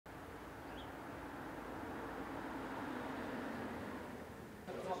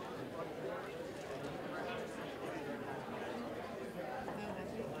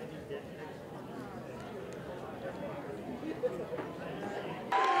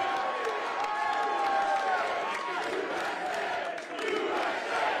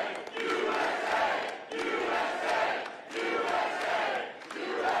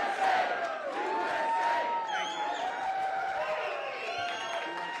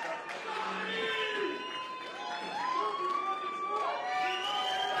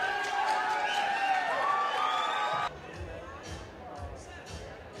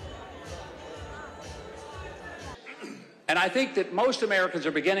And I think that most Americans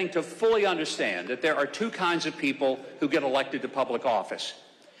are beginning to fully understand that there are two kinds of people who get elected to public office.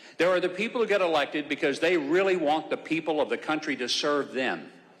 There are the people who get elected because they really want the people of the country to serve them.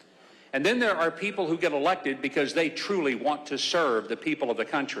 And then there are people who get elected because they truly want to serve the people of the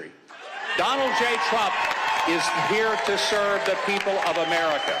country. Donald J. Trump is here to serve the people of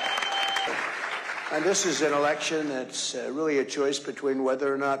America. And this is an election that's really a choice between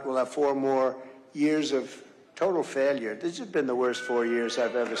whether or not we'll have 4 more years of total failure. This has been the worst 4 years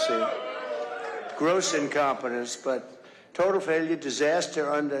I've ever seen. Gross incompetence, but total failure,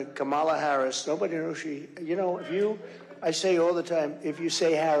 disaster under Kamala Harris. Nobody knows I say all the time, if you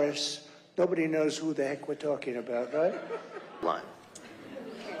say Harris, nobody knows who the heck we're talking about, right? Line.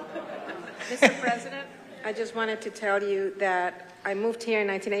 Mr. President, I just wanted to tell you that I moved here in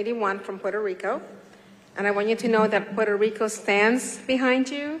 1981 from Puerto Rico, and I want you to know that Puerto Rico stands behind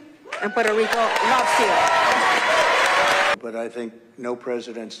you, and Puerto Rico loves you. But I think no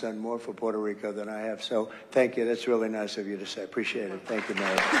president's done more for Puerto Rico than I have, so thank you. That's really nice of you to say. Appreciate it. Thank you,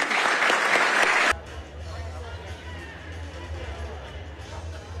 Mary.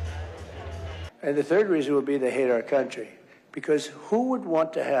 And the third reason would be they hate our country. Because who would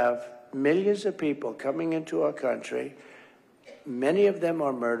want to have millions of people coming into our country? Many of them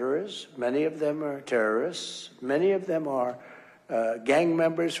are murderers. Many of them are terrorists. Many of them are gang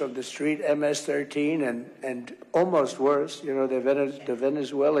members from the street MS-13 and almost worse. You know, the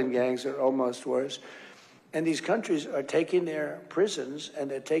Venezuelan gangs are almost worse. And these countries are taking their prisons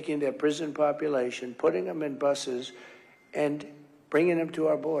and they're taking their prison population, putting them in buses, and bringing them to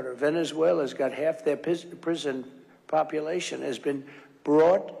our border. Venezuela's got half their prison population has been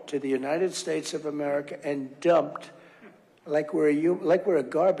brought to the United States of America and dumped like we're a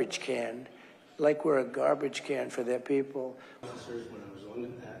garbage can, for their people. Officers, when I was on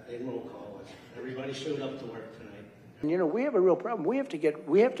in roll call, everybody showed up to work tonight. And you know, we have a real problem. We have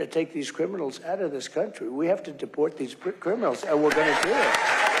to take these criminals out of this country. We have to deport these criminals, and we're going to do it.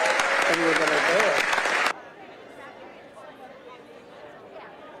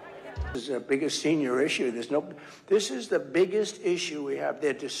 This is the biggest senior issue. This is the biggest issue we have.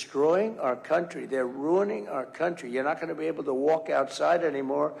 They're destroying our country. They're ruining our country. You're not going to be able to walk outside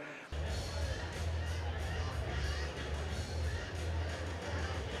anymore.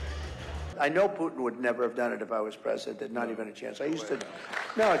 I know Putin would never have done it if I was president. Not even a chance. No,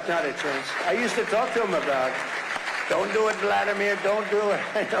 it's not a chance. I used to talk to him about, don't do it, Vladimir, don't do it.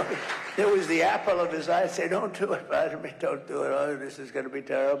 I know. It was the apple of his eye. I'd say, don't do it, Vladimir, don't do it. Oh, this is going to be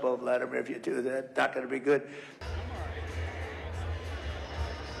terrible, Vladimir, if you do that. Not going to be good.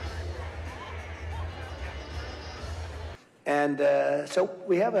 And so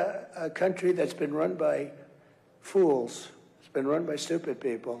we have a country that's been run by fools. It's been run by stupid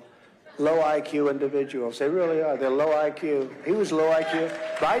people. Low IQ individuals. They really are. They're low IQ. He was low IQ.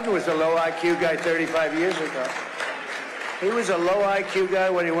 Biden was a low IQ guy 35 years ago. He was a low IQ guy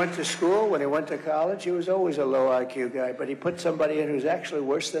when he went to school, when he went to college. He was always a low IQ guy, but he put somebody in who's actually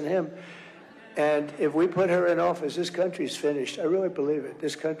worse than him. And if we put her in office, this country's finished. I really believe it.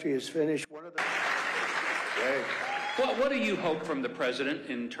 This country is finished. What do you hope from the president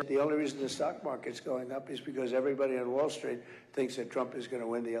in terms? The only reason the stock market's going up is because everybody on Wall Street thinks that Trump is going to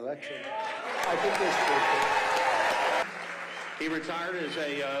win the election. I think there's truth. He retired as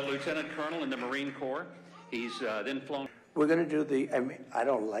a lieutenant colonel in the Marine Corps. He's then flown. We're going to do I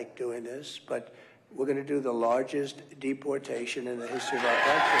don't like doing this, but we're going to do the largest deportation in the history of our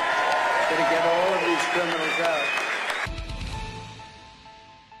country. We're going to get all of these criminals out.